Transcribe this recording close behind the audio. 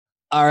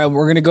All right,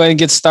 we're gonna go ahead and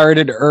get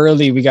started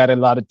early. We got a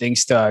lot of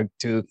things to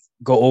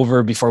go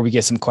over before we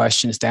get some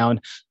questions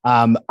down.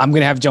 I'm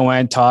gonna have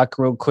Joanne talk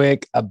real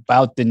quick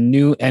about the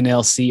new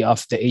NLC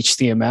of the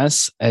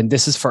HCMS, and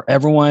this is for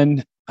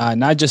everyone,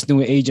 not just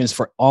new agents.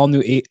 For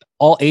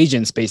all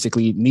agents,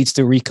 basically needs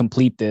to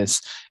recomplete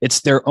this.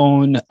 It's their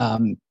own.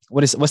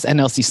 What's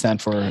NLC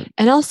stand for?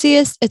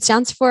 NLC it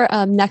stands for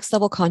next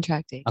level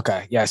contracting.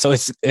 Okay, yeah. So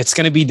it's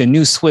going to be the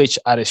new switch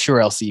out of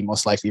SureLC,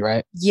 most likely,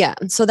 right? Yeah.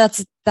 So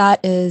that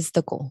is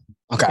the goal.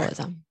 Okay.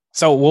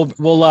 So we'll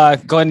go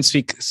ahead and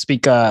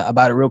speak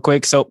about it real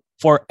quick. So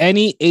for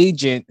any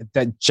agent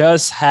that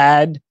just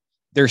had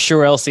their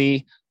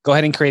SureLC, go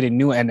ahead and create a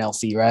new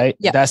NLC, right?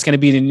 Yeah. That's going to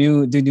be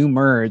the new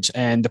merge.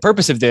 And the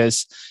purpose of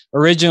this,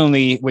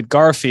 originally with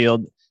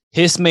Garfield,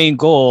 his main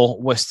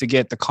goal was to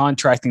get the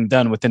contracting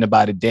done within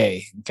about a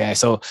day. Okay.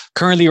 So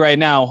currently right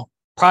now,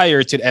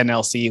 prior to the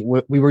NLC,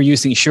 we were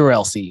using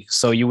SureLC.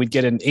 So you would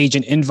get an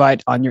agent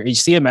invite on your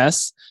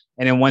HCMS.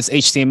 And then once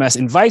HCMS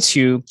invites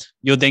you,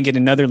 you'll then get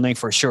another link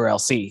for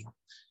SureLC.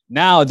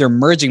 Now they're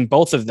merging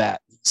both of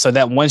that so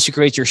that once you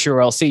create your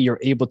SureLC, you're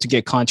able to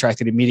get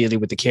contracted immediately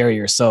with the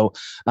carrier. So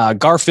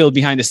Garfield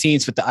behind the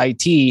scenes with the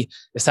IT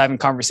is having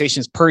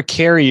conversations per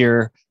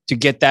carrier to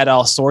get that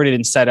all sorted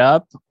and set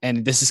up.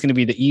 And this is going to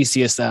be the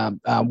easiest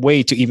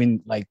way to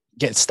even like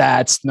get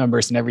stats,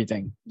 numbers, and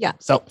everything. Yeah.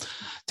 So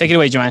take it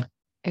away, Joanne.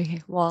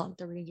 Okay. Well,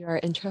 then we're going to do our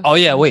intro. Oh,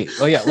 yeah. Wait.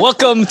 Oh, yeah.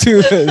 Welcome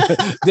to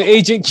the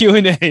Agent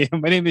Q&A.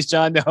 My name is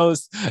John, the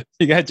host.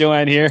 You got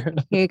Joanne here.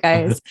 Hey,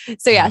 guys.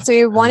 So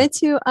we wanted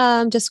to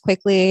just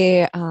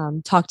quickly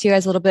talk to you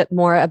guys a little bit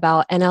more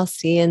about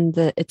NLC and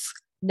its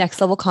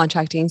next level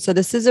contracting. So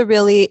this is a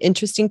really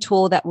interesting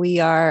tool that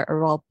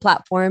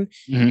platform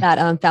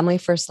that Family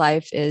First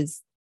Life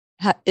is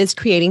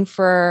creating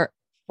for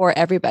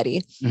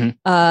everybody.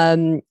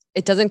 Mm-hmm.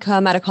 It doesn't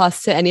come at a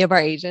cost to any of our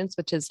agents,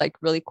 which is like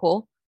really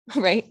cool,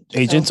 right?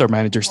 Agents or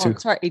managers too?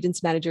 To our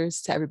agents,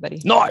 managers, to everybody.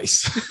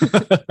 Nice.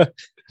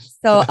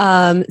 So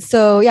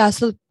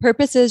the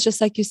purpose is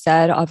just like you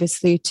said,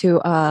 obviously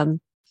to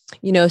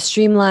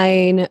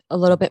streamline a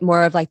little bit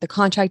more of like the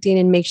contracting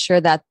and make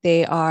sure that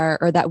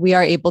we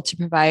are able to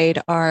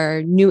provide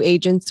our new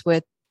agents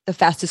with the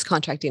fastest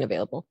contracting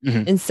available.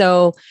 Mm-hmm. And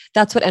so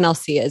that's what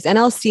NLC is.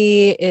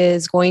 NLC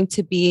is going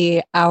to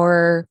be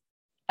our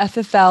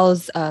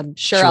FFL's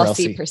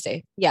SureLC per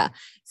se. Yeah.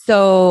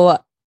 So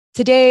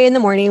today in the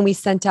morning, we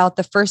sent out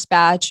the first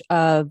batch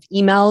of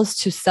emails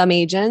to some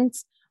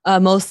agents,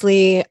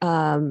 mostly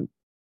from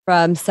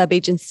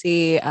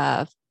sub-agency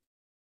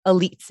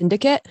Elite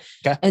Syndicate.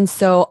 Okay. And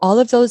so all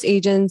of those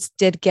agents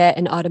did get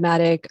an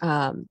automatic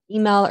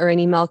email or an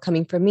email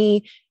coming from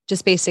me,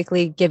 just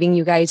basically giving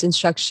you guys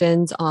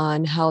instructions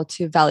on how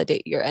to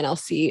validate your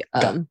NLC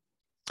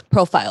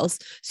profiles.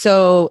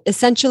 So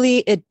essentially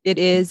it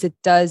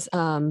does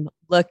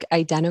look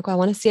identical, I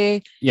want to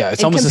say. Yeah,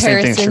 it's almost the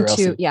same thing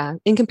as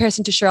in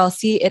comparison to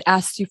SureLC, it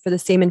asks you for the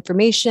same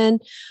information.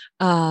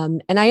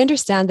 And I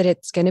understand that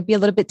it's going to be a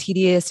little bit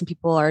tedious and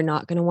people are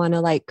not going to want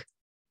to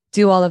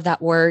do all of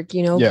that work,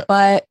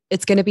 but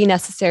it's going to be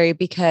necessary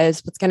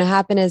because what's going to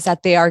happen is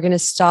that they are going to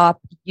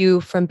stop you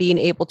from being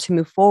able to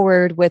move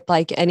forward with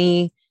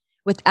adding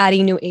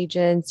new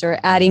agents or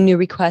adding new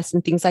requests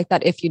and things like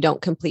that if you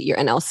don't complete your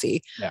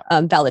NLC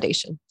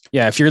validation.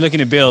 Yeah, if you're looking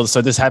to build,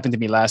 so this happened to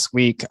me last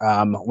week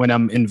when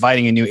I'm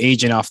inviting a new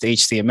agent off the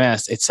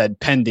HCMS, it said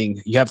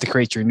pending. You have to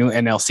create your new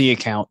NLC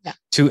account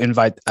to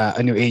invite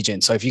a new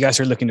agent. So if you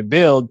guys are looking to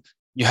build,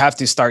 you have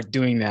to start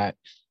doing that.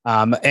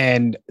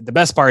 And the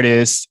best part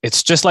is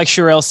it's just like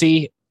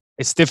SureLC.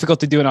 It's difficult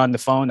to do it on the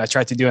phone. I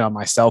tried to do it on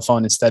my cell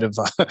phone instead of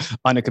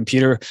on a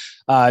computer.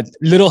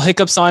 Little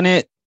hiccups on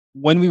it.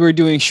 When we were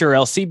doing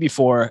SureLC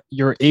before,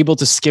 you're able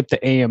to skip the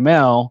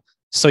AML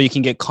so you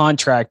can get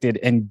contracted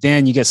and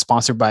then you get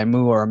sponsored by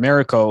Moo or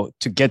Americo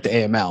to get the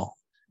AML.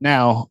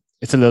 Now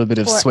it's a little bit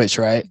of switch,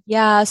 right?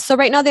 Yeah. So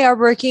right now they are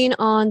working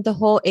on the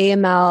whole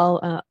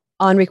AML,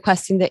 on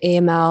requesting the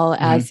AML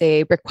as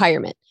a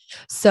requirement.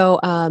 So,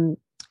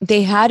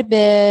 they had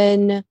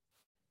been,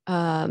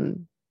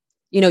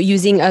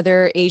 using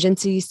other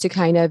agencies to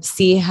kind of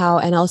see how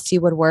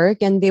NLC would work,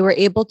 and they were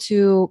able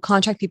to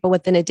contract people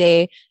within a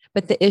day.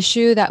 But the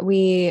issue that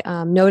we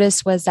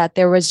noticed was that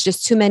there was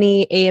just too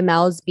many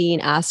AMLs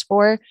being asked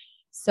for.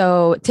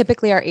 So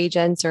typically our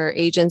agents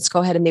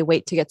go ahead and they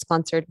wait to get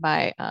sponsored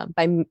by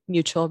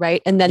Mutual,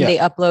 right? And then they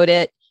upload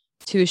it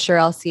to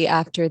SureLC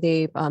after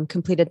they've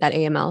completed that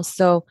AML.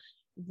 So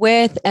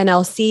with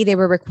NLC, they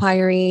were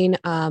requiring,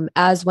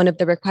 as one of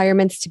the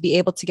requirements to be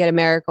able to get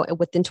Americo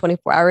within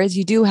 24 hours,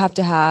 you do have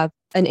to have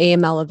an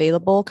AML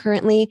available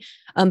currently,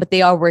 but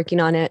they are working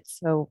on it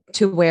so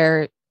to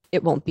where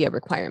it won't be a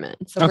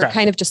requirement. So we're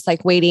kind of just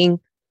waiting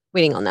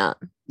on that.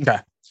 Okay.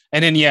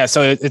 And then,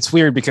 so it's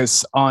weird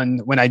because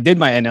when I did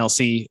my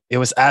NLC, it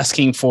was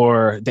asking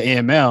for the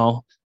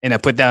AML and I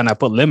put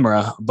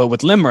LIMRA, but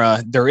with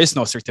LIMRA, there is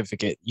no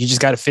certificate. You just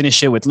got to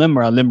finish it with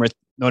LIMRA. LIMRA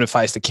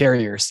notifies the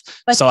carriers.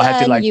 But so I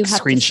had to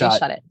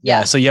screenshot it.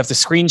 Yeah. So you have to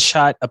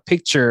screenshot a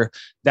picture.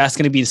 That's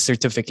going to be the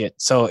certificate.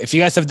 So if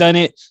you guys have done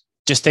it,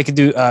 Just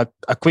do a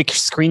quick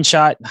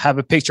screenshot, have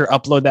a picture,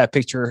 upload that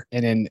picture,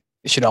 and then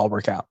it should all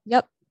work out.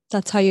 Yep.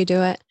 That's how you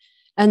do it.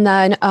 And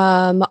then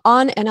on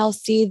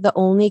NLC, the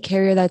only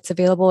carrier that's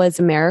available is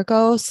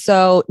Americo.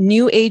 So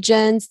new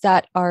agents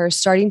that are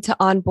starting to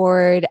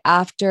onboard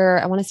after,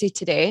 I want to say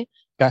today,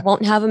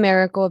 won't have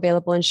Americo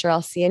available in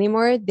SureLC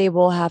anymore. They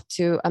will have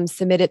to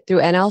submit it through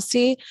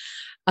NLC.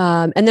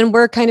 And then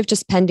we're kind of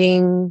just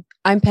pending.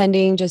 I'm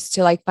pending just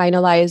to like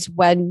finalize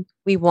when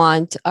we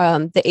want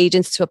the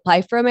agents to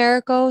apply for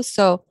Americo.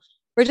 So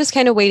we're just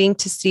kind of waiting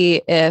to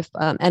see if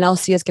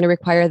NLC is going to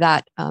require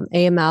that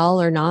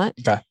AML or not.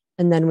 Okay.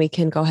 And then we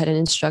can go ahead and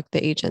instruct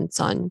the agents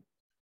on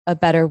a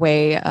better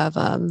way of,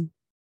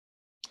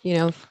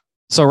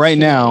 So right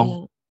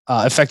now,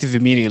 effective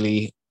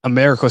immediately,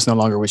 Americo is no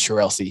longer with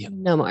SureLC.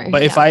 No more.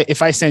 But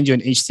if I send you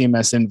an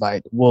HCMS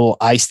invite, will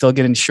I still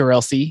get a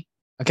SureLC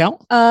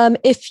account?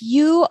 If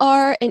you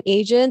are an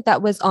agent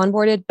that was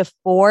onboarded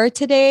before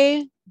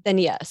today, then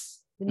yes,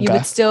 you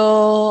would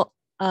still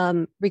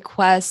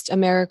request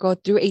Americo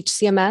through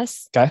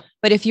HCMS. Okay.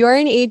 But if you are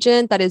an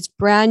agent that is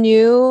brand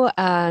new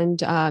and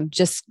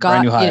just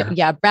got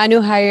brand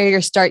new hire,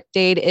 your start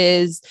date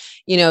is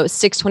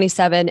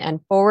 6/27 and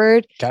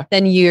forward,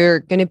 then you're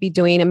going to be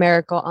doing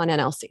Americo on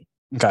NLC.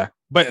 Okay.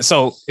 But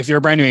so if you're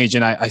a brand new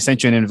agent, I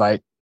sent you an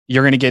invite,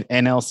 you're going to get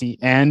NLC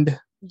and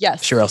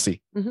SureLC.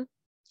 Mm-hmm.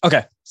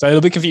 Okay. So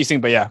it'll be confusing,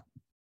 but yeah,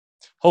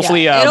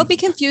 hopefully it'll be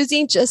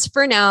confusing just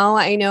for now.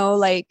 I know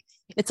like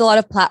it's a lot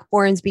of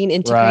platforms being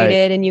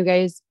integrated and you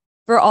guys,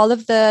 for all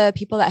of the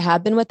people that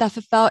have been with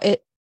FFL,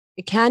 it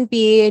can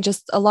be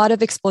just a lot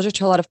of exposure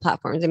to a lot of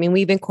platforms. I mean,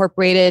 we've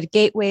incorporated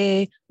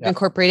Gateway,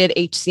 incorporated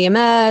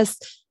HCMS,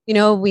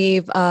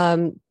 we've,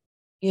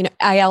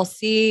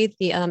 ILC,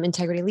 the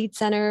Integrity Lead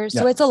Center.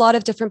 So it's a lot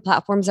of different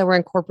platforms that we're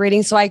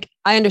incorporating. So I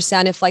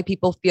understand if like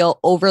people feel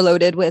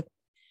overloaded with,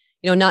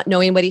 not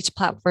knowing what each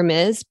platform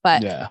is,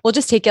 but we'll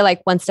just take it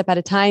like one step at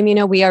a time.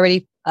 We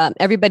already,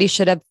 everybody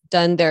should have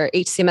done their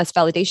HCMS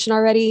validation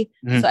already.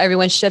 Mm-hmm. So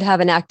everyone should have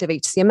an active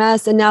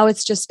HCMS. And now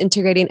it's just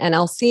integrating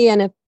NLC.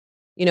 And if,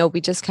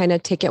 we just kind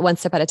of take it one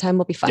step at a time,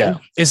 we'll be fine. Yeah.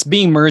 It's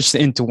being merged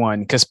into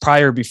one because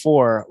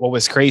before, what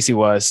was crazy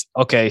was,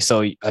 okay,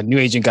 so a new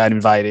agent got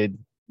invited.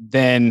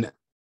 Then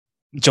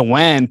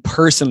Joanne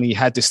personally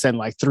had to send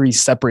like 3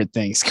 separate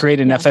things, create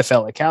an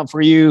FFL account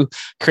for you,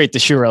 create the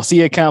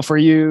SureLC account for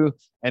you,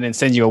 and then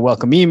send you a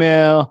welcome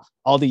email,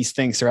 all these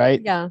things,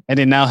 right? Yeah. And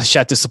then now she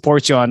had to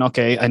support you on,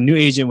 okay, a new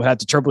agent would have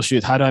to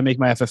troubleshoot. How do I make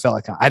my FFL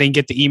account? I didn't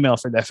get the email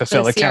for the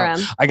FFL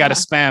account. I got to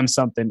spam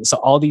something. So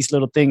all these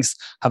little things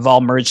have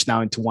all merged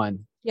now into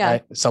one. Yeah.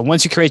 Right? So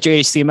once you create your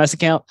HCMS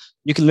account,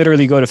 you can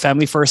literally go to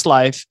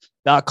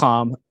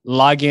familyfirstlife.com,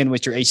 log in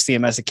with your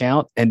HCMS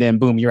account, and then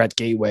boom, you're at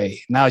Gateway.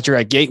 Now that you're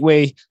at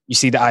Gateway, you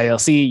see the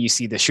ILC, you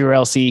see the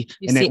SureLC,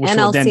 and then which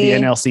will then be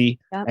NLC,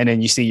 and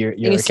then you see your and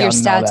you account see your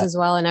stats as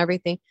well and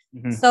everything.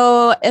 Mm-hmm.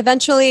 So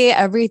eventually,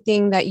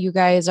 everything that you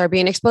guys are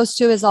being exposed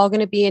to is all going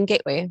to be in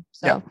Gateway.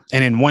 So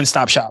and in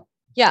one-stop shop.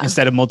 Yeah.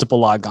 Instead of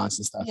multiple logons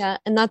and stuff. Yeah,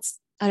 and that's,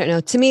 I don't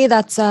know. To me,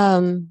 that's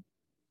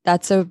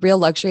a real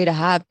luxury to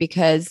have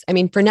because, I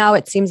mean, for now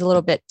it seems a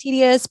little bit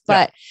tedious,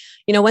 but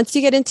once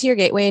you get into your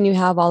Gateway and you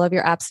have all of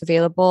your apps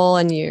available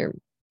and you're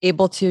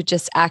able to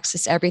just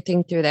access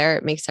everything through there,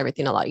 it makes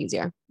everything a lot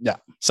easier. Yeah.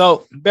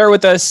 So bear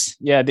with us.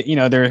 Yeah.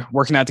 They're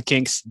working out the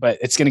kinks, but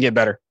it's going to get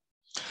better.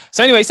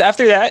 So anyways,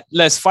 after that,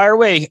 let's fire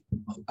away.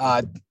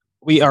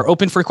 We are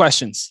open for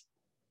questions.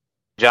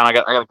 John, I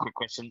got a quick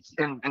question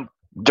and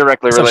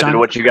directly related to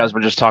what you guys were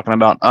just talking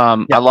about.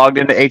 I logged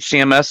into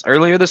HCMS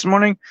earlier this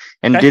morning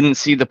and didn't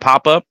see the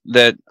pop-up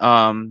that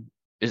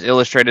is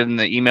illustrated in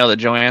the email that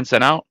Joanne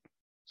sent out.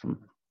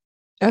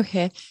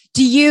 Okay.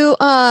 Do you,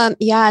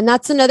 and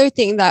that's another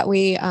thing that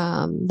we,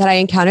 that I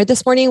encountered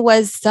this morning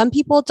was some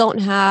people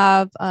don't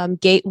have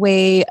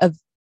NLC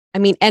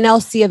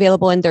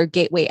available in their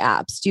Gateway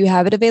apps. Do you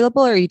have it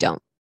available or you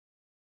don't?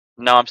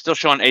 No, I'm still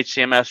showing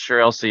HCMS,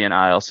 SureLC, and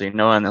ILC.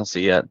 No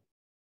NLC yet.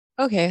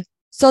 Okay.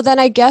 So then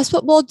I guess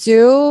what we'll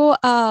do,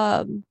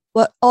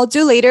 what I'll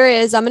do later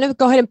is I'm going to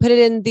go ahead and put it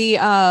in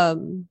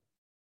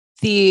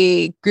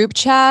the group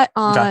chat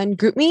on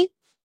GroupMe.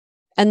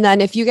 And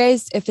then if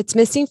it's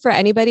missing for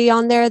anybody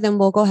on there, then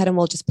we'll go ahead and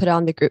we'll just put it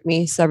on the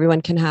GroupMe so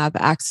everyone can have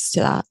access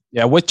to that.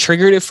 Yeah. What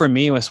triggered it for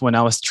me was when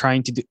I was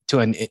trying to do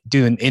an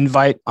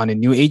invite on a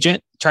new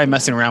agent. Try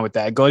messing around with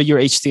that. Go to your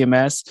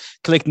HCMS,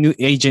 click new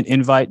agent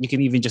invite. You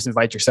can even just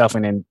invite yourself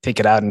and then take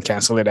it out and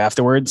cancel it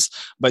afterwards.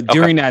 But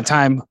during that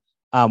time,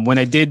 when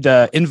I did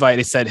the invite,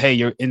 it said, hey,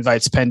 your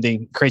invite's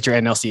pending. Create your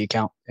NLC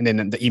account. And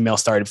then the email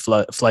started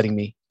flooding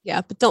me.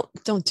 Yeah, but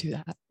don't do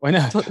that. Why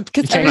not?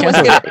 Because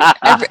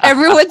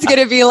everyone's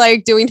gonna be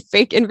like doing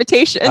fake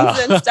invitations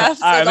and stuff.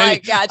 So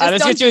let's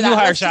get you a new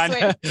hire, Sean.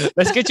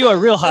 Let's get you a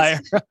real hire.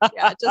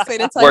 Just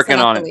wait until working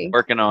on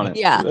it.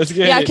 Yeah,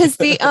 because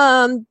the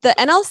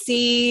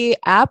NLC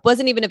app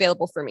wasn't even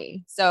available for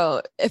me.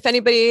 So if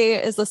anybody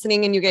is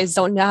listening and you guys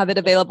don't have it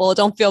available,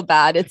 don't feel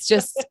bad. It's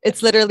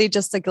literally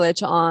just a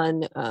glitch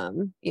on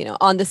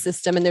on the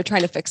system, and they're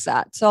trying to fix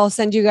that. So I'll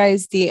send you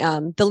guys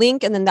the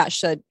link, and then that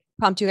should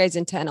prompt you guys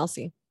into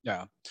NLC.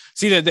 Yeah.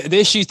 See, the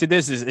issue to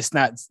this is it's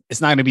not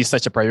going to be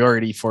such a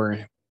priority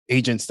for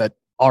agents that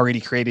already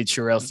created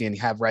SureLC and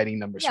have writing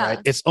numbers, right?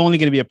 It's only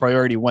going to be a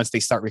priority once they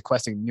start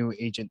requesting new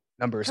agent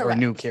numbers or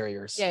new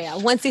carriers. Yeah.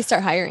 Once they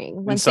start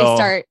hiring, once they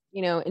start,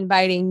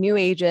 inviting new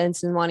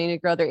agents and wanting to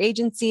grow their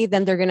agency,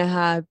 then they're going to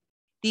have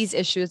these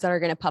issues that are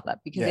going to pop up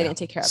because they didn't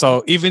take care of it.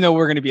 So even though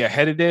we're going to be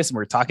ahead of this and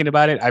we're talking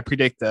about it, I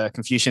predict the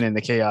confusion and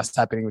the chaos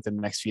happening within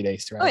the next few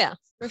days, right? Oh yeah,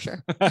 for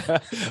sure.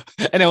 And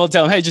then we'll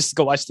tell them, hey, just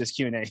go watch this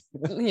Q&A.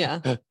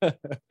 Yeah.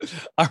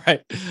 All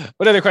right.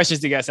 What other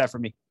questions do you guys have for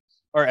me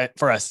or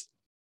for us?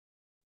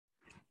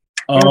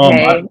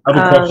 I have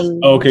a question.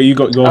 Okay, you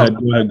go ahead.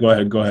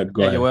 Go ahead.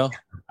 You will.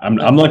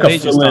 I'm like a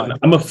fill-in.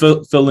 I'm a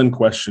fill-in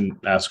question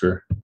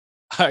asker.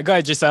 Go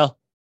ahead, Giselle.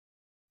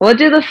 We'll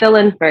do the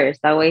fill-in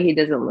first. That way he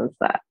doesn't lose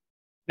that.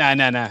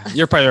 Nah.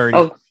 Your priority.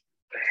 Oh,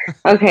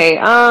 okay.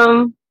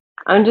 I'm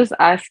just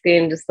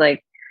asking,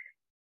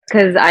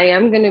 because I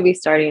am going to be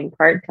starting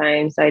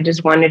part-time, so I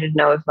just wanted to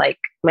know if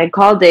my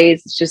call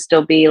days should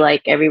still be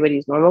like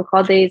everybody's normal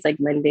call days, like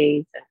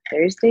Mondays and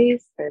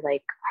Thursdays, or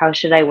how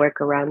should I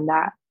work around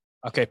that?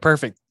 Okay,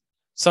 perfect.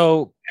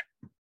 So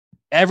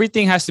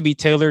everything has to be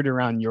tailored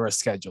around your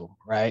schedule,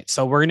 right?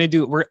 So we're gonna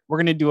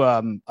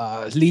do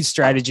lead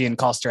strategy and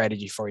call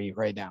strategy for you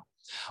right now.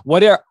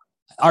 What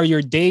are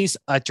your days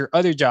at your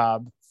other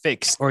job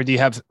fixed, or do you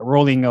have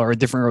rolling or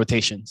different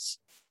rotations?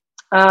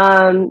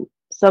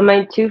 So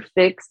my two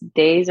fixed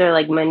days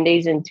are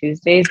Mondays and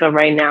Tuesdays, but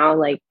right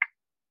now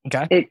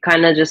it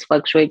kind of just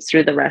fluctuates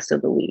through the rest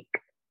of the week.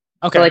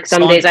 Okay. So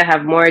some days I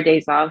have more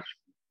days off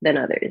than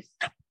others.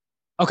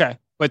 Okay.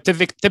 But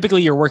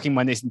typically you're working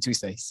Mondays and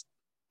Tuesdays.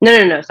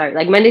 No. Sorry.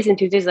 Mondays and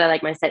Tuesdays are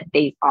my set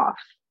days off.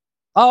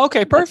 Oh,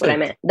 okay.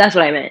 Perfect. That's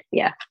what I meant.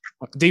 Yeah.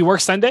 Do you work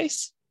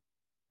Sundays?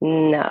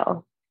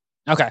 No.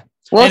 Okay.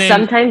 Well,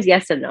 sometimes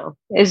yes and no.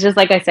 It's just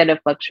like I said,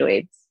 it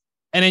fluctuates.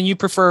 And then you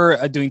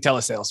prefer doing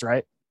telesales,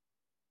 right?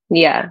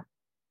 Yeah.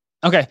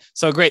 Okay.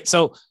 So great.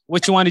 So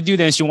what you want to do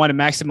then is you want to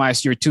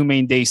maximize your 2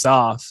 main days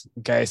off.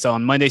 Okay. So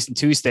on Mondays and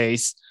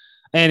Tuesdays.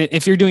 And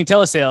if you're doing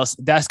telesales,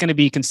 that's going to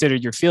be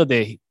considered your field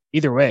day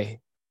either way.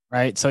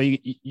 Right. So you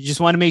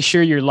just want to make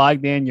sure you're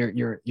logged in,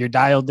 you're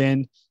dialed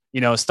in,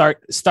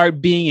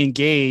 start being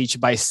engaged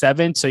by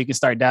 7. So you can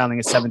start dialing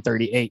at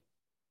 7:38.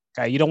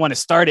 Okay. You don't want to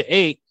start at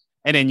 8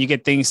 and then you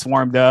get things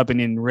warmed up and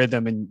in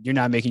rhythm and you're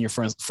not making your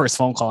first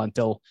phone call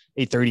until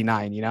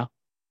 8:39,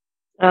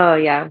 Oh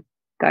yeah.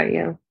 Got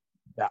you.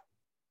 Yeah.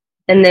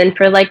 And then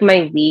for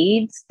my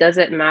leads, does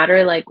it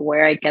matter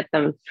where I get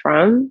them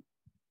from?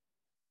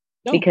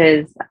 No.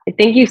 Because I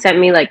think you sent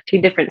me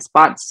 2 different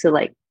spots to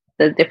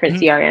the different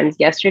CRMs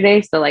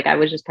yesterday. So I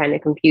was just kind of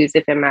confused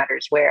if it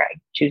matters where I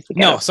choose to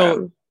get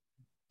from.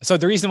 So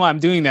the reason why I'm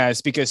doing that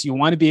is because you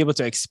want to be able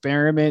to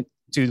experiment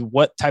to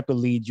what type of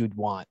lead you'd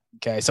want.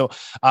 Okay. So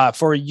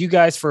for you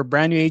guys, for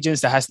brand new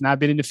agents that has not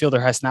been in the field or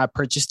has not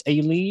purchased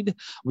a lead,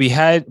 we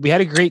had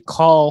a great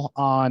call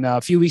on a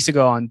few weeks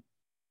ago on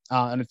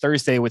a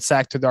Thursday with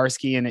Zach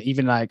Todarsky and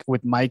even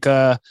with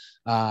Micah,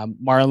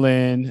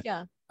 Marlon.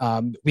 Yeah.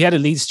 We had a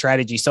lead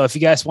strategy. So if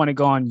you guys want to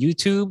go on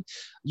YouTube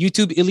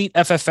Elite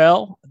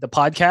FFL, the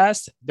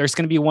podcast, there's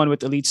going to be one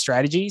with Elite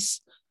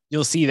Strategies.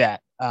 You'll see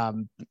that.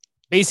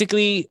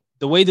 Basically,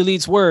 the way the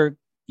leads work,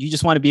 you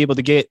just want to be able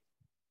to get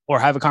or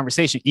have a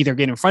conversation, either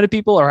get in front of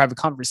people or have a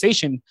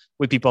conversation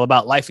with people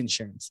about life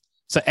insurance.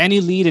 So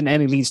any lead and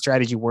any lead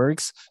strategy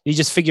works. You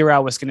just figure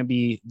out what's going to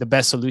be the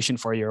best solution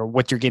for you or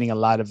what you're getting a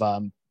lot of, I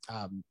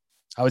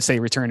would say,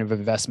 return of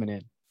investment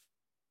in.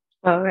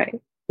 All right.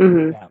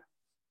 Mm-hmm. Yeah.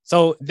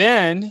 So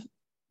then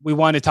we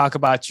want to talk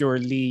about your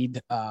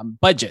lead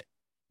budget.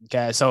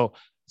 Okay. So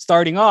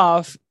starting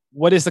off,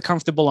 what is the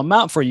comfortable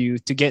amount for you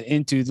to get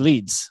into the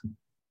leads?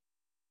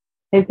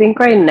 I think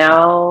right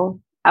now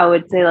I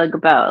would say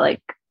about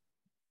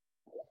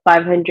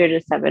 500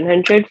 to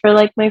 700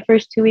 for my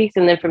first 2 weeks.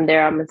 And then from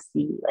there, I'm going to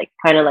see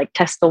kind of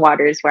test the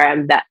waters where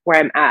I'm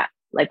at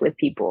with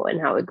people and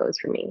how it goes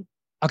for me.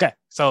 Okay.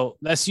 So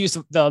let's use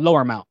the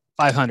lower amount,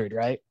 500,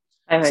 right?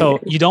 500. So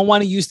you don't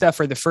want to use that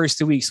for the first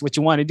 2 weeks. What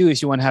you want to do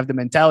is you want to have the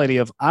mentality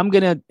of, I'm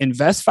going to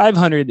invest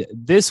 500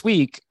 this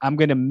week. I'm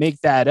going to make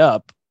that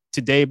up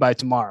today by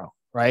tomorrow,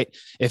 right?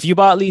 If you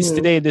bought leads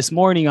today, this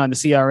morning on the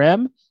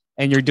CRM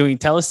and you're doing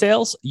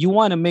telesales, you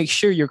want to make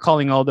sure you're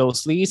calling all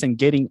those leads and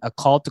getting a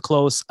call to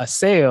close a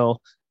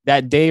sale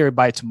that day or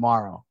by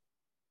tomorrow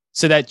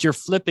so that you're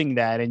flipping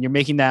that and you're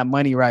making that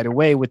money right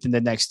away within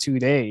the next 2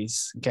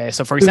 days. Okay.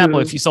 So for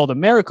example, if you sold a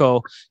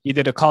Miracle, you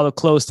did a call to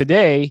close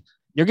today,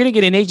 you're going to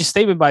get an agent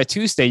statement by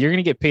Tuesday. You're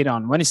going to get paid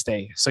on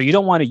Wednesday. So you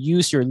don't want to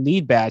use your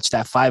lead batch,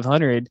 that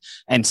 500,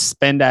 and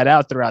spend that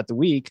out throughout the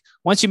week.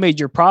 Once you made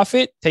your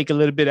profit, take a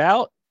little bit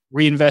out,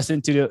 reinvest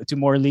into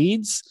more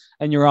leads,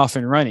 and you're off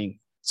and running.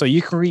 So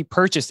you can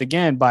repurchase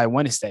again by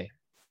Wednesday.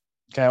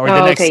 Okay. Or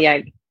the next.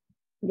 Okay.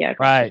 Yeah.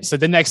 Right. So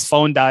the next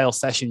phone dial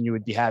session you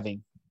would be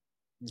having.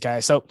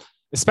 Okay. So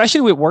especially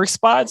with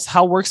WorkSpots,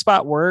 how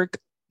WorkSpot work,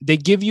 they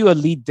give you a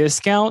lead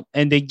discount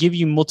and they give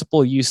you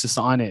multiple uses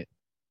on it.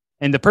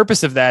 And the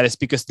purpose of that is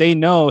because they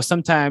know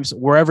sometimes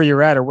wherever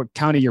you're at or what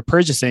county you're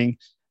purchasing,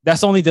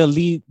 that's only the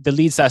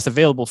leads that's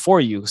available for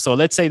you. So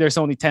let's say there's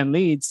only 10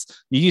 leads,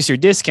 you use your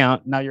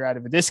discount, now you're out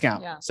of a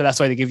discount. Yeah. So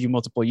that's why they give you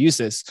multiple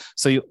uses.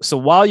 So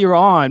while you're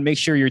on, make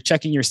sure you're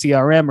checking your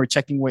CRM or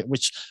checking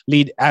which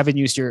lead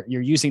avenues you're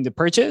using to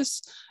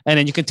purchase. And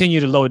then you continue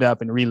to load up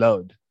and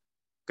reload.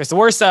 Because the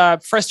worst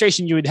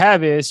frustration you would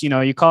have is,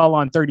 you call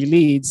on 30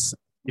 leads,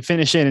 you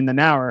finish it in an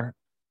hour,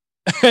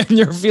 and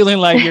you're feeling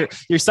like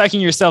you're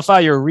psyching yourself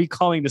out. You're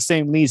recalling the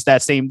same leads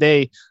that same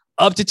day.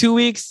 Up to 2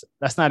 weeks,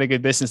 that's not a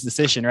good business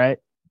decision, right?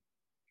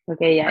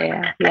 Okay,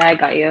 yeah, I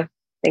got you.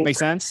 Thanks. Make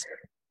sense?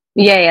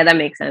 Yeah, that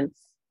makes sense.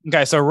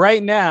 Okay, so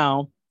right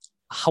now,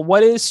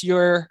 what is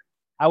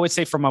I would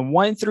say from a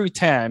 1 through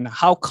 10,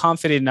 how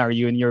confident are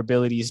you in your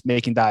abilities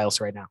making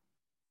dials right now?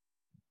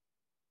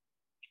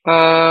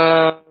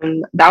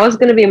 That was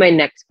going to be my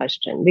next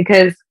question,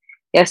 because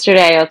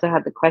yesterday I also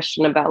had the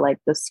question about like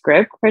the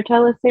script for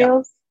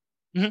telesales.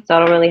 Yeah. Mm-hmm. So I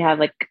don't really have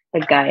like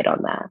a guide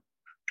on that.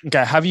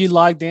 Okay. Have you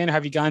logged in?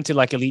 Have you gone to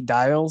like Elite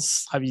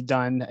Dials? Have you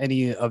done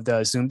any of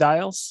the Zoom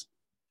dials?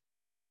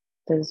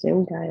 The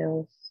Zoom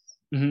dials.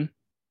 Mm-hmm.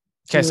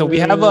 Okay. So we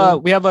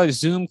have a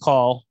Zoom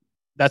call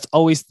that's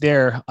always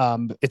there.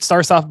 It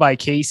starts off by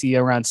Casey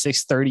around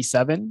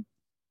 6:37.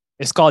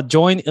 It's called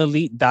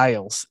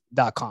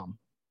joinelitedials.com.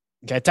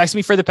 Okay. Text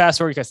me for the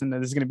password because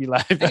this is going to be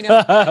live.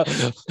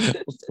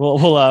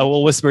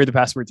 We'll whisper the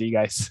password to you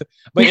guys,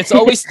 but it's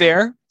always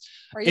there.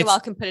 Or you all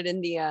can put it in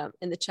the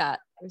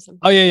chat or something.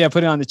 Oh yeah,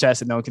 put it on the chat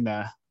so no one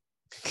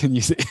can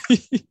use it.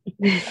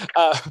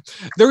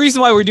 The reason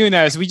why we're doing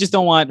that is we just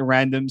don't want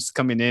randoms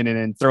coming in and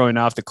then throwing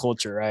off the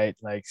culture, right?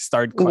 Like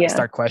start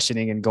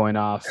questioning and going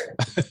off.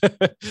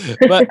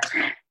 But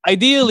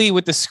ideally,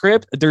 with the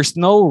script, there's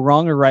no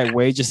wrong or right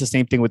way. Just the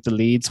same thing with the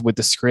leads. With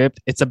the script,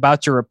 it's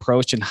about your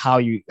approach and how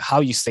you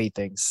say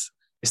things.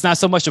 It's not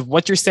so much of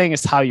what you're saying;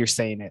 it's how you're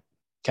saying it.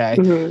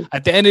 Okay. Mm-hmm.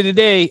 At the end of the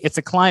day, it's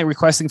a client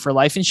requesting for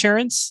life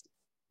insurance.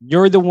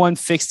 You're the one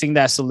fixing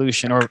that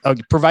solution or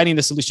providing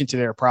the solution to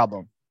their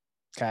problem.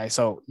 Okay.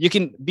 So you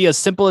can be as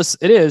simple as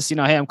it is,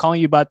 hey, I'm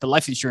calling you about the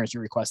life insurance you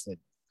requested.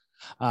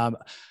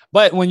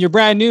 But when you're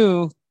brand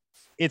new,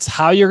 it's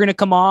how you're going to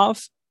come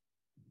off.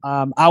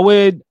 I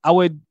would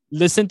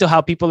listen to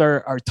how people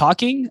are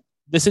talking,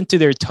 listen to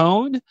their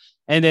tone,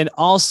 and then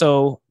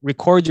also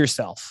record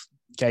yourself.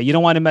 Okay. You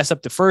don't want to mess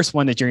up the first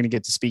one that you're going to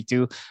get to speak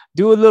to.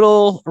 Do a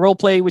little role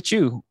play with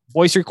you.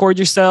 Voice record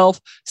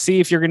yourself. See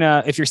if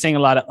you're saying a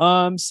lot of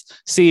ums.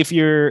 See if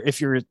you're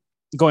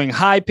going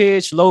high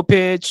pitch, low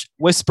pitch,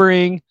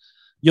 whispering.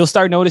 You'll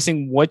start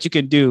noticing what you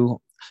can do.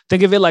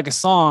 Think of it like a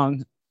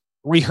song.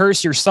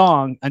 Rehearse your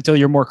song until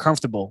you're more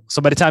comfortable. So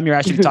by the time you're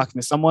actually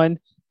talking to someone,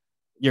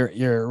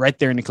 you're right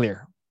there in the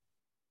clear.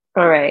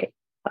 All right.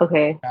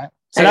 Okay.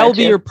 So that will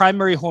be your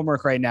primary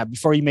homework right now.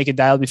 Before you make a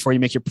dial, before you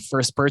make your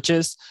first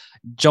purchase,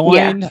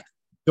 join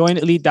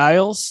Elite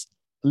Dials.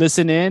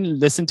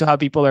 Listen to how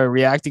people are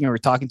reacting or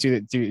talking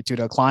to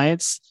the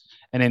clients,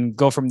 and then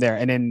go from there.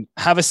 And then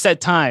have a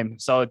set time.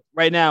 So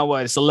right now,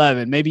 it's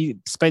 11. Maybe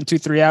spend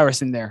 2-3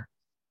 hours in there.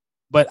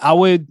 But I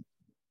would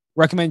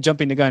recommend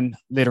jumping the gun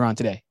later on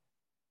today.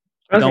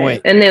 Okay. Don't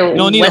wait. And then you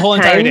don't need a whole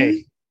entire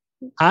day.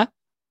 Huh?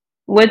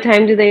 What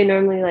time do they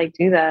normally like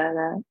do that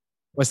at?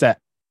 What's that?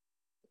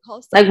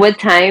 Like what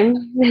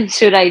time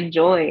should I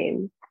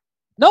join?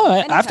 No,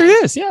 after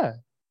this, yeah.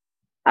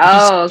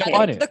 Oh,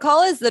 okay. The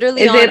call is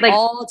literally on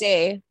all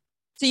day.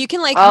 So you can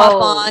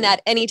hop on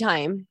at any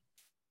time.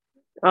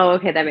 Oh,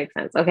 okay. That makes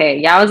sense. Okay.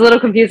 Yeah, I was a little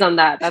confused on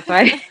that. That's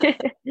why.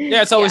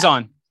 Yeah, it's always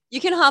on.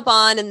 You can hop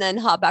on and then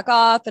hop back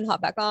off and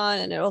hop back on,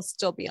 and it'll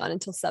still be on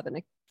until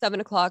 7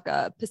 o'clock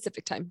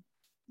Pacific time.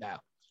 Yeah.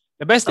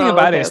 The best thing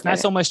about it is not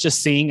so much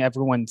just seeing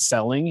everyone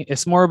selling.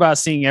 It's more about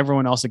seeing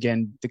everyone else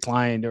again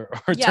declined or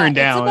turned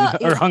down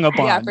or hung up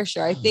on. Yeah, for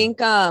sure. I think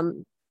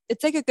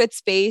it's like a good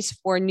space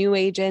for new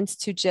agents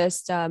to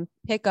just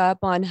pick up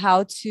on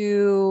how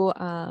to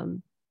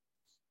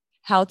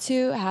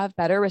have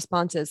better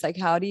responses. Like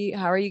how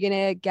are you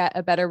going to get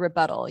a better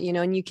rebuttal,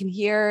 and you can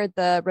hear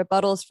the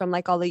rebuttals from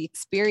like all the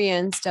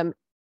experienced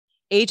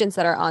agents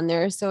that are on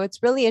there. So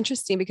it's really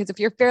interesting because if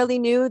you're fairly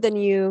new, then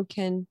you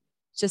can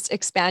just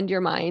expand your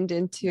mind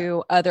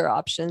into other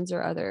options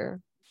or other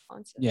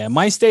responses. Yeah,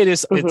 my state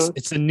is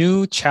it's a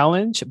new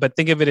challenge, but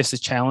think of it as a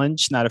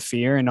challenge, not a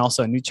fear, and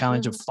also a new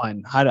challenge of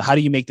fun. How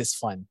do you make this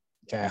fun?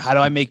 Okay, how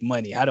do I make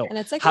money? How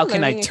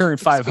can I turn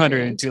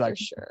 500 into like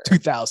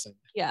 2,000?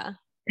 Yeah,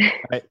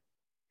 right.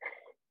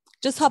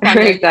 Just hop on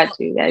there. Got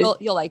you guys.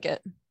 You'll like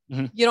it.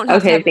 Mm-hmm. You don't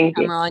have to have the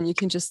camera on. You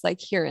can just like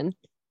hear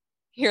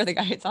the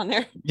guys on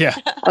there. Yeah.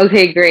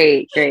 Okay,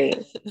 great.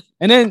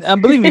 And then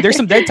believe me, there's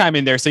some dead time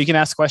in there, so you can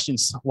ask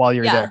questions while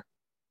you're there.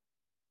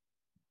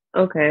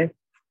 Okay.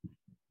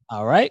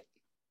 All right.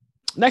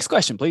 Next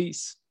question,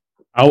 please.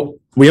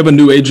 We have a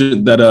new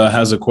agent that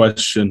has a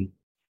question.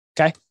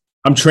 Okay.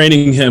 I'm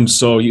training him,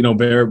 so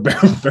bear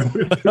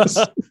with us.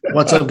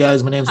 What's up,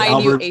 guys? My name's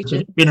Albert.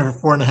 Been here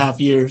for 4.5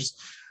 years.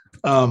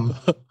 No,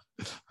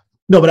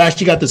 but I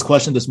actually got this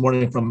question this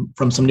morning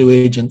from some new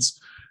agents.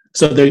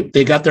 So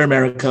they got their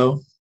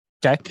Americo.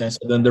 Okay. So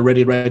then they're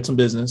ready to write some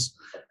business.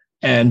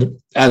 And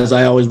as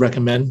I always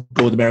recommend,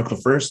 go with Americo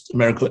first,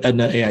 Americo,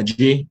 Aetna,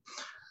 AIG.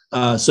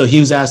 So he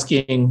was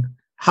asking,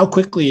 how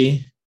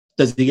quickly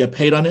does he get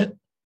paid on it?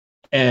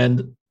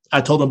 And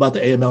I told him about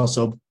the AML.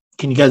 So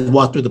can you guys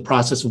walk through the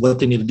process of what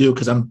they need to do?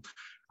 Because I'm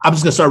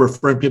just going to start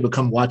referring people to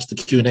come watch the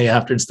Q&A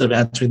after instead of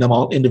answering them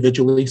all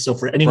individually. So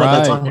for anyone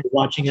that's on here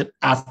watching it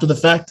after the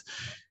fact,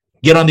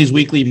 get on these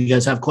weekly. If you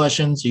guys have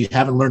questions, you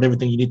haven't learned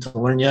everything you need to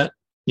learn yet.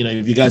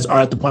 If you guys are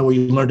at the point where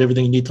you learned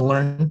everything you need to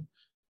learn,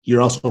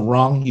 you're also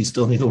wrong. You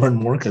still need to learn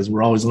more because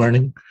we're always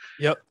learning.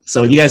 Yep.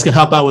 So you guys can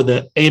help out with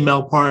the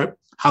AML part,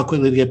 how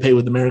quickly to get paid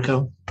with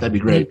Americo. That'd be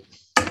great.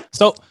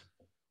 So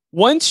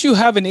once you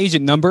have an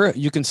agent number,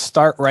 you can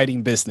start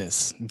writing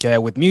business. Okay,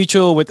 with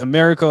Mutual, with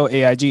Americo,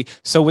 AIG.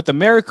 So with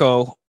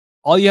Americo,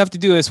 all you have to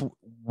do is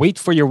wait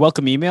for your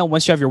welcome email.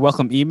 Once you have your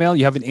welcome email,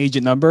 you have an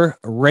agent number,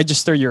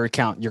 register your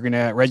account. You're going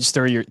to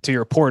register to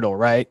your portal,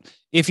 right?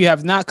 If you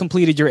have not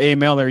completed your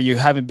AML or you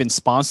haven't been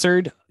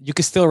sponsored, you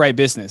can still write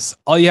business.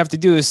 All you have to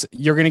do is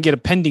you're going to get a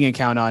pending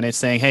account on it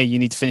saying, hey, you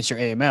need to finish your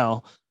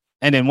AML.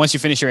 And then once you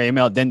finish your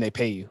AML, then they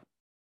pay you.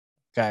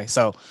 Okay.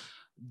 So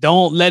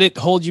don't let it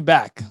hold you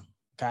back.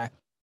 Okay.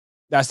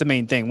 That's the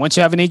main thing. Once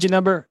you have an agent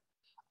number,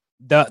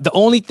 the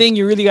only thing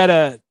you really got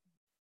to,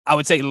 I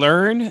would say,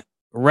 learn,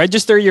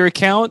 register your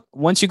account.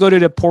 Once you go to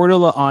the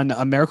portal on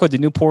Americo, the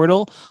new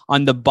portal,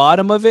 on the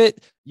bottom of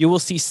it, you will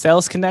see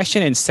Sales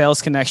Connection and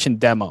Sales Connection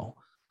Demo.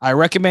 I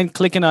recommend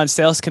clicking on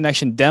Sales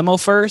Connection Demo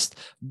first.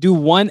 Do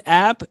one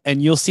app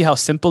and you'll see how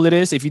simple it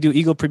is. If you do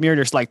Eagle Premier,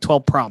 there's like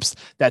 12 prompts.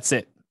 That's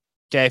it.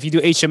 Okay. If you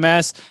do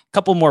HMS, a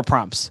couple more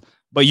prompts.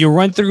 But you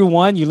run through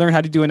one, you learn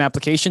how to do an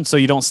application so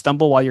you don't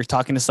stumble while you're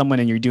talking to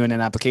someone and you're doing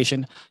an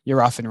application.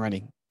 You're off and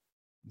running.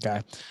 Okay.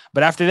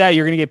 But after that,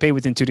 you're going to get paid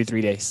within 2 to 3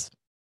 days.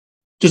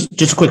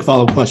 Just a quick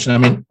follow-up question. I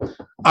mean,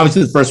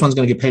 obviously the first one's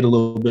going to get paid a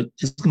little bit.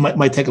 It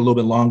might take a little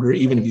bit longer,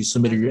 even if you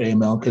submitted your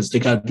AML, because they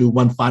got to do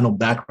one final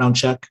background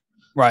check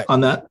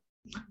on that.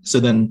 So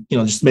then,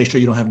 just make sure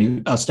you don't have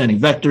any outstanding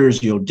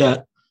vectors, you owe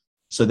debt.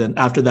 So then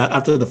after that,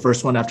 after the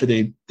first one, after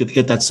they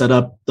get that set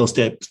up, they'll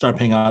start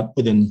paying out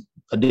within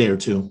a day or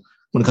two.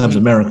 When it comes to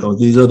Americo,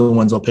 these are the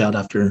ones they'll pay out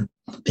after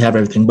they have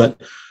everything. But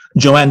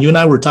Joanne, you and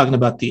I were talking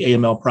about the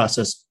AML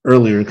process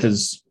earlier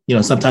because,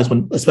 sometimes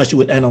especially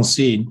with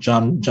NLC,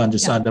 John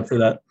just signed up for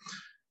that.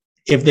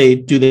 If they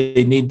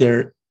need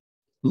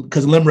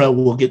because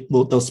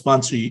LIMRA they'll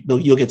sponsor you,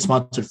 you'll get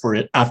sponsored for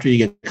it after you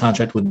get a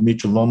contract with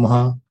Mutual of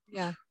Omaha.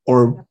 Yeah.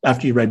 Or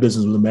after you write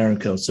business with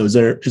Americo. So is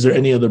there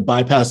any other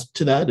bypass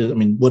to that? I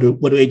mean, what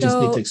do agents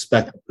need to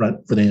expect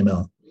for the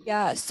AML?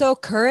 Yeah. So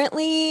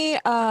currently,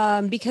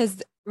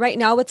 because right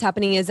now what's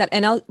happening is that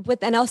with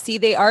NLC,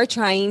 they are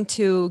trying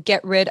to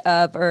get rid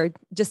of or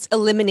just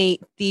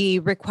eliminate the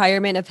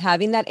requirement of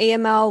having that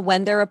AML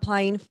when they're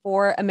applying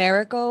for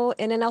Americo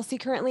in NLC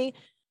currently.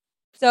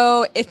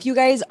 So if you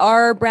guys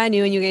are brand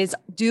new and you guys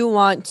do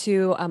want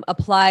to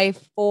apply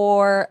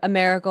for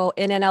Americo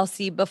in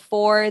NLC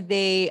before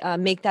they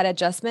make that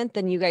adjustment,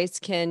 then you guys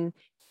can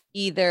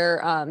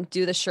either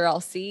do the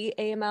SureLC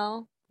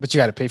AML. But you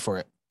got to pay for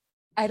it.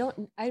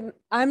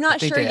 I'm not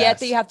sure yet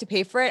that you have to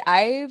pay for it.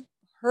 I've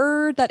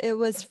heard that it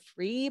was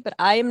free, but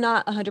I am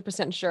not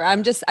 100% sure.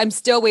 I'm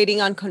still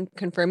waiting on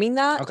confirming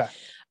that. Okay.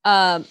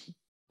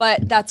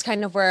 But that's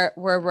kind of where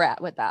we're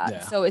at with that.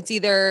 Yeah. So it's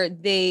either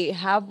they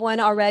have one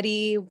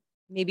already,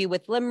 maybe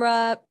with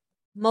LIMRA.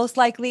 Most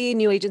likely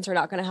new agents are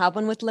not going to have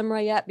one with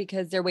LIMRA yet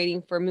because they're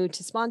waiting for Moo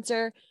to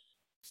sponsor.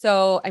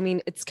 So, I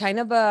mean, it's kind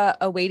of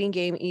a waiting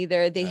game.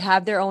 Either they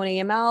have their own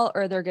AML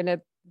or they're going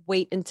to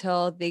wait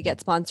until they get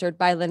sponsored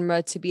by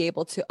LIMRA to be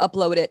able to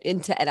upload it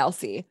into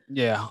NLC.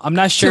 Yeah, I'm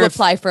not sure to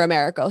apply for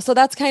Americo. So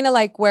that's kind of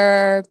like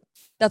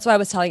that's why I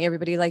was telling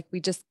everybody, like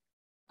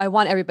I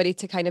want everybody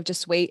to kind of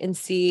just wait and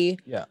see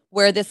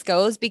where this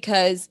goes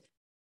because,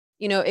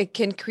 it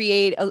can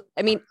create,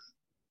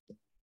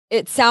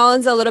 it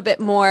sounds a little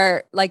bit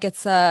more like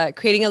it's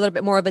creating a little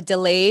bit more of a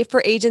delay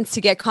for agents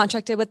to get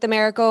contracted with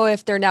Americo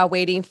if they're now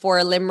waiting for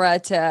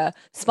LIMRA to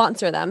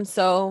sponsor them.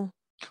 So.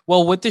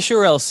 Well, with the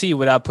SureLC,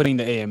 without putting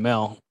the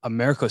AML,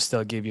 Americo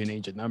still give you an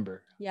agent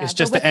number. Yeah, it's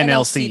just the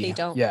NLC. They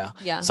don't.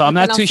 Yeah. So I'm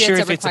not too sure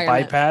if it's a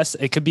bypass.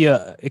 It could be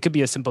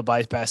a simple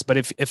bypass. But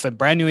if a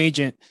brand new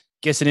agent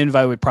gets an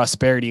invite with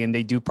Prosperity and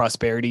they do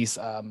Prosperity's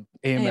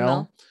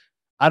AML,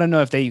 I don't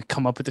know if they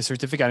come up with the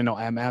certificate. I know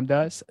AMAM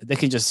does. They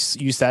can just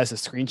use that as a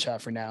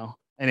screenshot for now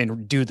and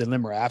then do the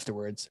LIMRA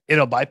afterwards.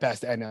 It'll bypass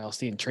the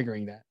NLC and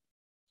triggering that.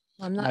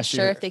 I'm not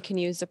sure if they can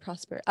use the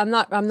Prosperity. I'm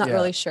not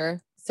really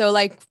sure. So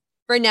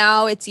for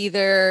now, it's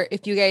either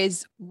if you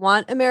guys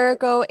want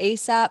Americo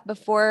ASAP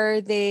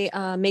before they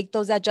make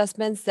those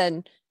adjustments,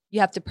 then you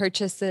have to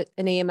purchase an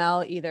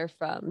AML either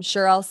from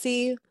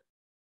SureLC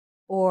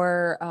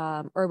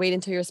or wait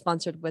until you're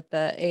sponsored with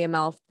the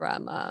AML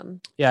from.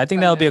 I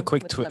think that'll be a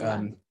quick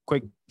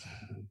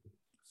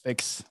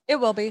fix. It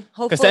will be,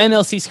 hopefully. Because the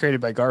NLC is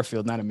created by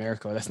Garfield, not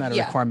Americo. That's not a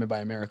requirement by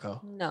Americo.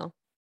 No.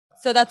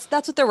 So that's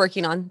what they're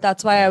working on.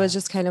 That's why I was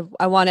just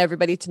I want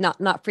everybody to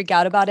not freak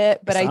out about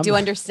it. But I do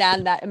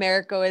understand that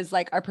Americo is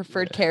like our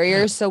preferred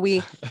carrier. So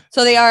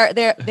they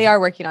are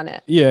working on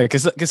it. Yeah,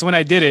 because when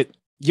I did it,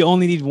 you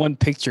only need one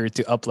picture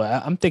to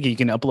upload. I'm thinking you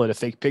can upload a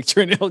fake picture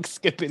and it'll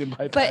skip it and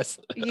bypass.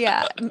 But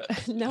yeah,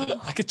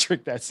 no. I could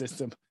trick that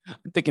system.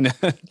 I'm thinking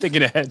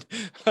ahead.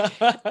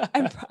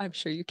 I'm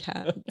sure you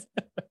can.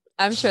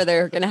 I'm sure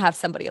they're going to have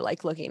somebody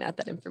like looking at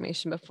that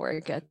information before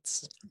it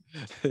gets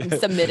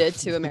submitted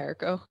to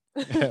Americo.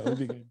 Yeah, it would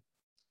be good.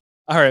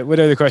 All right. What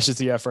other questions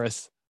do you have for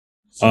us?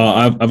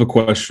 I have a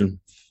question.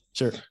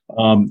 Sure.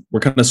 We're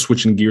kind of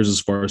switching gears as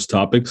far as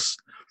topics,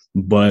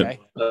 but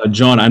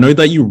John, I know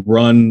that you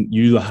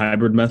do the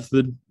hybrid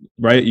method,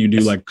 right? You do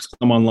like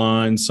some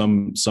online,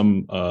 some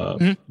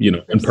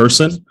in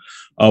person.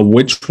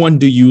 Which one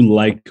do you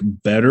like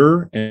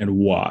better and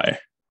why?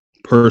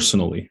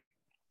 Personally,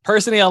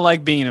 I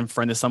like being in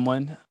front of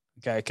someone.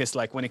 Okay, because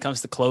like when it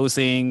comes to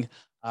closing,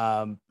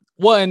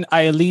 one,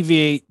 I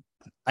alleviate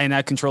and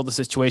I control the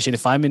situation.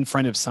 If I'm in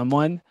front of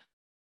someone,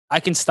 I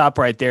can stop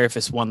right there if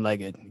it's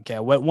one-legged. Okay,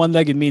 what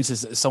one-legged means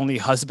is it's only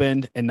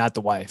husband and not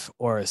the wife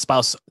or a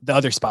spouse, the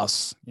other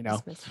spouse.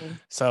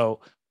 So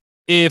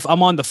if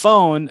I'm on the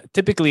phone,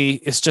 typically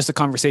it's just a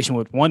conversation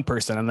with one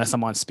person, unless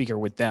I'm on speaker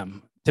with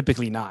them.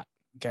 Typically not.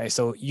 Okay,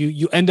 so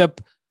you end up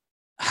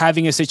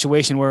having a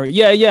situation where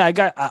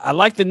I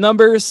like the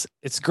numbers,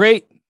 it's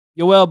great,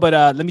 but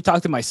let me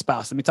talk to my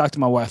spouse, let me talk to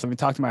my wife, let me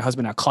talk to my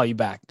husband, I'll call you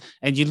back,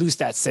 and you lose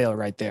that sale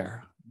right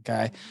there.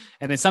 Okay,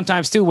 and then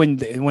sometimes too when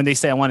they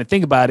say I want to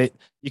think about it,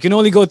 you can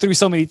only go through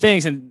so many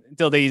things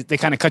until they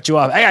kind of cut you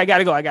off. Hey, I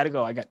gotta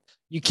go.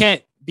 You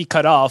can't be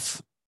cut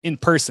off in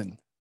person,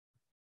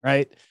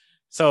 right?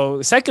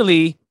 So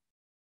secondly,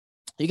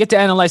 you get to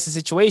analyze the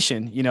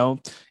situation.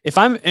 If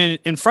I'm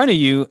in front of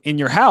you in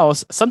your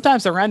house,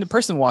 sometimes a random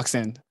person walks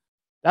in.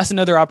 That's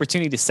another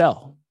opportunity to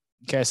sell.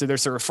 Okay, so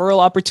there's a referral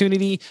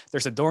opportunity,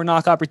 there's a door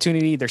knock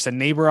opportunity, there's a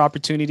neighbor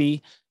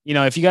opportunity.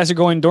 If you guys are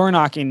going door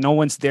knocking, no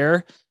one's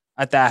there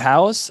at that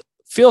house,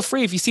 feel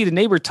free. If you see the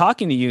neighbor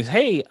talking to you,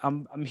 hey,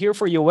 I'm here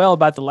for you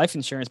about the life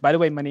insurance. By the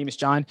way, my name is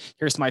John.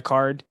 Here's my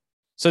card.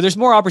 So there's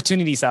more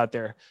opportunities out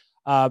there.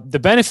 The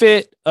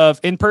benefit of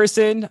in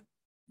person,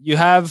 you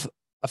have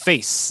a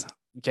face.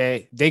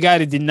 Okay, they got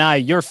to deny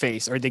your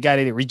face or they got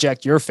to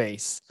reject your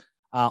face.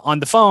 On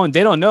the phone,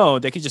 they don't know.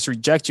 They could just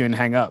reject you and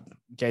hang up.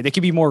 Okay, they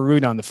could be more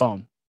rude on the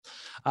phone.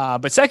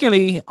 But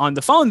secondly, on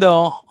the phone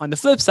though, on the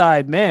flip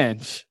side, man,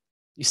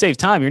 you save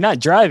time. You're not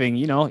driving.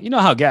 You know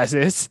how gas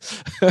is.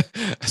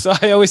 So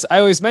I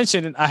always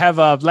mention I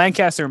have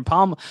Lancaster and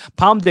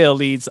Palmdale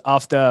leads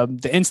off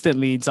the instant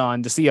leads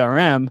on the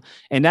CRM,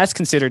 and that's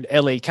considered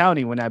LA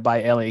County when I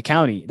buy LA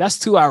County. That's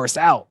 2 hours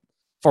out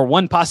for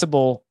one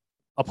possible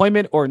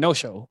appointment or no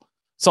show.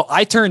 So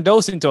I turn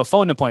those into a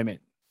phone appointment.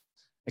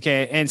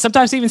 Okay. And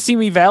sometimes even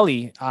Simi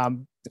Valley,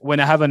 when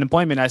I have an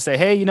appointment, I say,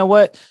 hey, you know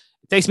what?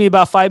 It takes me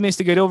about 5 minutes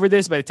to get over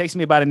this, but it takes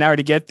me about an hour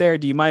to get there.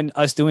 Do you mind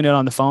us doing it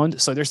on the phone?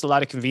 So there's a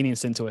lot of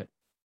convenience into it.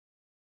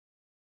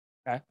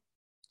 Okay.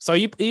 So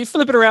you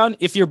flip it around.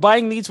 If you're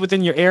buying leads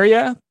within your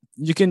area,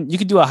 you can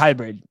do a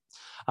hybrid.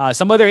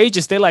 Some other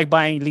agents, they like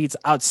buying leads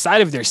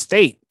outside of their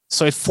state.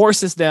 So it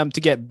forces them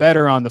to get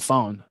better on the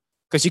phone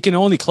because you can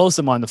only close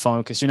them on the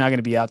phone because you're not going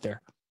to be out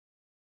there.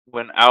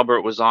 When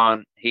Albert was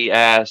on, he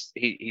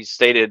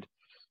stated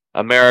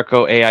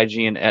Americo, AIG,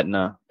 and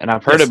Aetna. And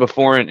I've heard it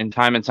before and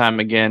time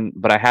again,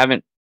 but I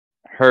haven't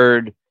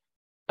heard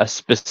a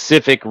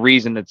specific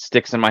reason that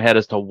sticks in my head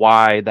as to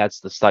why that's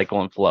the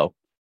cycle and flow.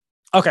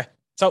 Okay.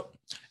 So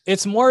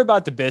it's more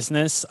about the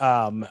business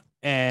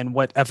and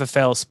what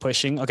FFL is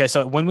pushing. Okay.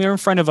 So when we're in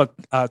front of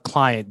a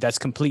client that's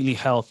completely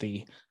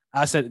healthy,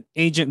 as an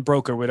agent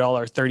broker with all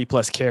our 30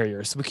 plus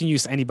carriers, we can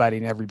use anybody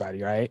and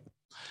everybody, right?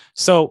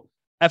 So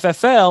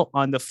FFL,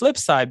 on the flip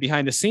side,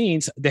 behind the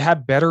scenes, they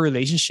have better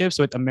relationships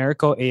with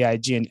Americo,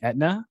 AIG, and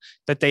Aetna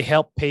that they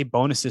help pay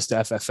bonuses to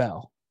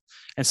FFL.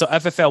 And so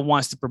FFL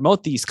wants to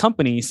promote these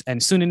companies,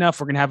 and soon enough,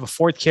 we're going to have a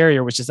fourth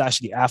carrier, which is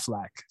actually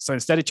Aflac. So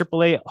instead of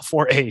AAA,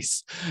 4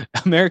 A's,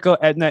 Americo,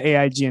 Aetna,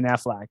 AIG, and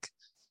Aflac.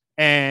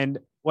 And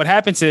what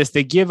happens is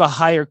they give a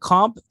higher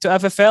comp to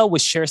FFL,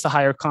 which shares the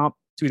higher comp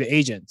to the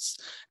agents.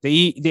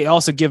 They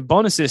also give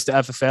bonuses to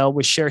FFL,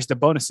 which shares the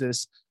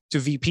bonuses to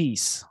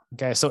VPs.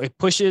 Okay, so it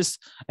pushes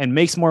and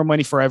makes more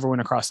money for everyone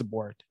across the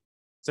board.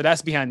 So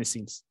that's behind the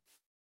scenes.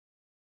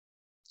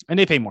 And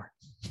they pay more.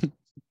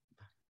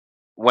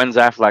 When's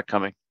Aflac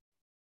coming?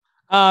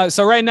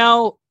 So right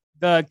now,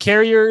 the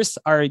carriers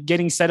are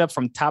getting set up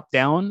from top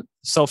down.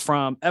 So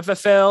from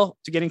FFL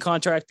to getting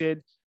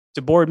contracted,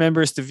 to board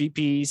members, to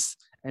VPs,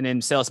 and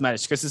then sales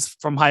managers, because it's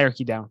from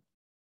hierarchy down.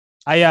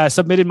 I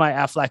submitted my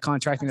Aflac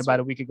contracting about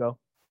a week ago.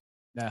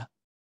 Yeah.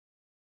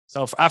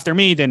 So after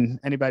me, then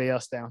anybody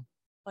else down.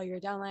 Oh, your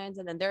downlines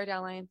and then their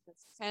downlines.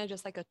 It's kind of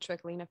just like a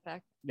trickling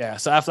effect. Yeah.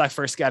 So Aflac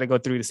first got to go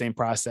through the same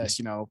process,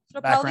 It'll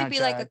probably be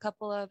check. Like a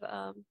couple of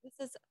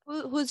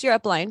who's your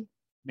upline?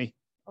 Me.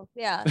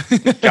 Yeah.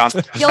 John.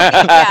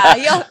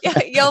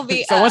 You'll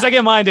be. So once I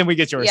get mine, then we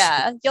get yours.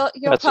 Yeah,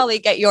 you'll probably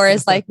get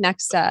yours like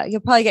next.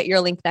 You'll probably get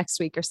your link next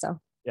week or so.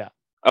 Yeah.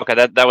 Okay,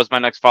 that was my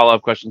next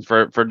follow-up question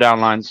for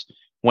downlines.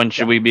 When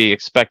should we be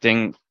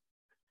expecting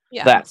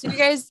that? So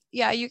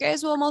you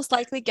guys will most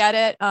likely get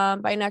it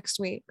by next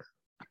week.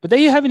 But then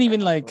you haven't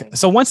even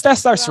so once that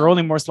starts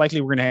rolling, most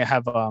likely we're gonna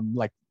have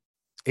like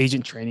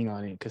agent training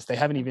on it because they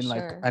haven't even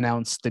like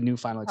announced the new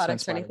final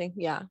products expense or anything.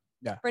 Yeah.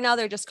 Yeah. For now,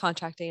 they're just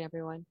contracting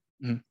everyone.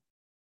 Mm-hmm.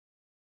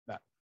 Yeah.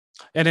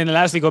 And then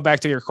lastly, go back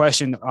to your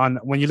question on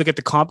when you look at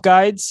the comp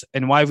guides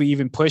and why we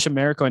even push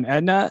Americo and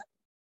Aetna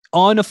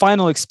on a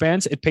final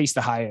expense, it pays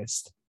the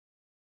highest.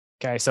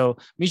 Okay, so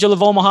Mutual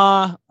of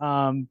Omaha,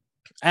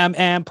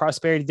 AM,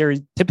 Prosperity, they're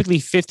typically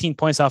 15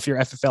 points off your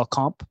FFL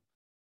comp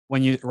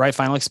when you write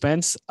final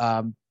expense.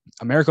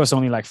 Americo is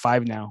only like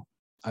 5 now.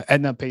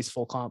 Aetna pays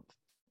full comp,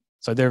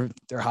 so they're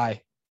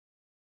high.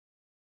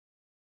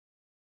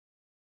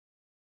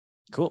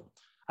 Cool.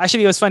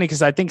 Actually, it was funny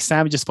because I think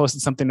Sam just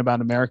posted something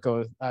about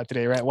Americo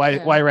today, right?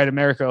 Why write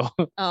Americo?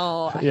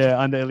 Oh, yeah,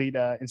 on the Elite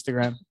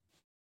Instagram.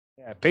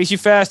 Yeah, pays you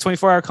fast,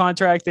 24-hour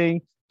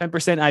contracting,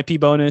 10% IP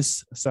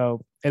bonus.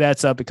 So it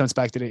adds up. It comes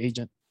back to the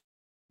agent.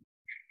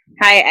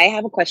 Hi, I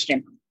have a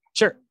question.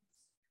 Sure.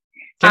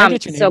 Can I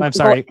get your name? I'm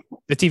sorry.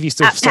 The TV's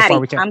so far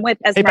we can't. I'm with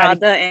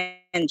Esmeralda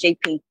and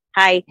JP.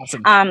 Hi.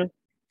 Awesome.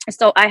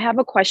 So I have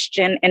a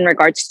question in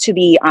regards to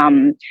the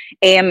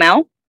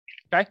AML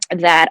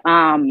that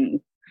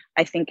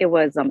I think it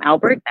was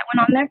Albert that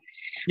went on there.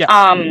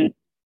 Yeah.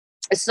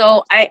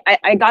 So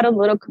I got a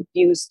little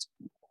confused.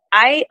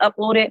 I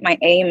uploaded my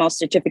AML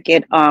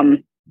certificate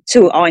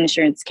to all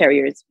insurance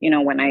carriers,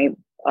 when I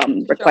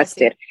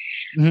requested.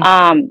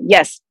 Mm-hmm.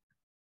 Yes.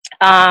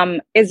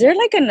 Is there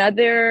like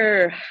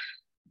another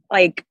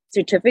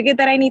certificate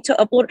that I need to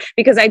upload?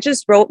 Because I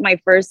just wrote my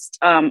first,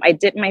 I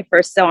did my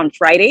first sale on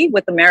Friday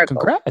with Americo.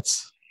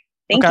 Congrats.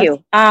 Thank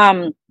you.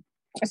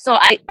 So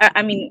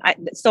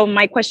so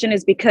my question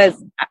is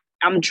because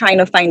I'm trying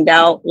to find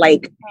out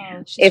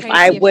if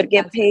I would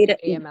get paid.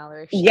 AML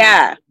or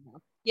yeah.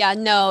 Yeah,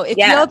 no. If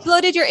you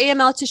uploaded your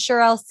AML to Sure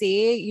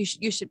LC,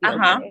 you should be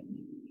okay.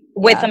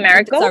 With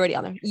Americo? It's already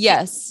on there.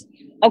 Yes.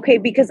 Okay,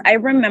 because I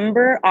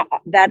remember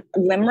that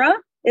LIMRA,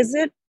 is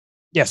it?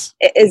 Yes.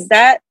 Is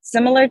that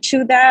similar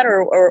to that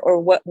or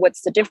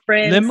what's the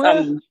difference?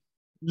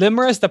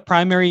 LIMRA is the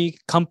primary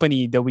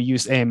company that we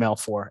use AML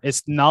for.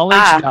 It's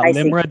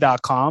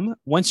knowledge.limra.com.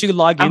 Once you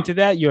log into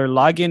that, your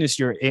login is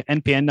your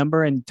NPN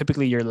number, and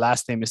typically your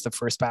last name is the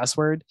first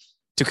password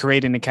to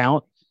create an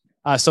account.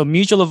 So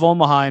Mutual of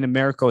Omaha and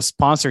Americo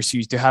sponsors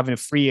you to have a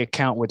free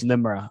account with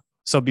LIMRA.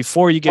 So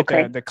before you get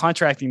the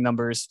contracting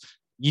numbers,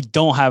 you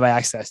don't have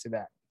access to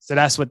that. So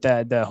that's what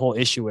the whole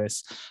issue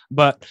is.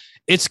 But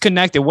it's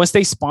connected. Once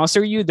they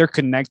sponsor you, they're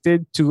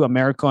connected to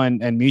Americo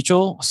and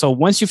Mutual. So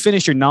once you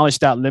finish your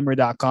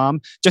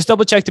knowledge.limra.com, just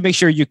double check to make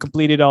sure you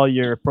completed all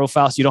your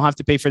profiles. You don't have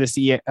to pay for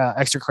the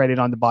extra credit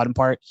on the bottom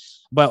part.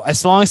 But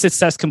as long as it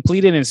says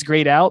completed and it's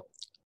grayed out,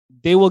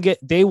 they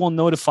will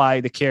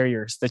notify the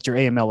carriers that you're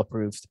AML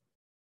approved.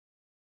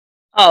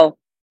 Oh,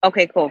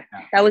 okay, cool.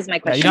 That was my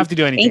question. Yeah, you don't have to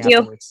do anything. Thank you.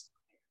 Afterwards.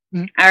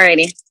 Mm-hmm. All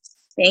righty.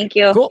 Thank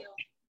you. Cool.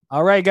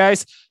 All right,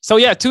 guys. So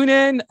yeah, tune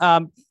in.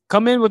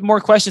 Come in with more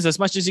questions as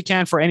much as you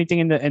can for anything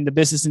in the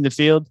business in the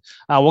field.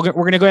 We're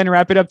gonna go ahead and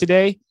wrap it up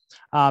today.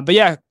 But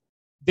yeah,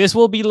 this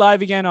will be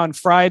live again on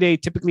Friday,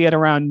 typically at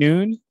around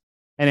noon.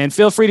 And then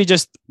feel free to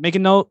just make a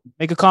note,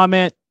 make a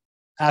comment,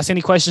 ask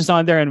any questions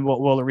on there, and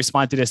we'll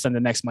respond to this on the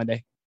next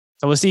Monday.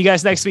 So we'll see you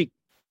guys next week.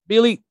 Be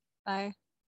elite. Bye.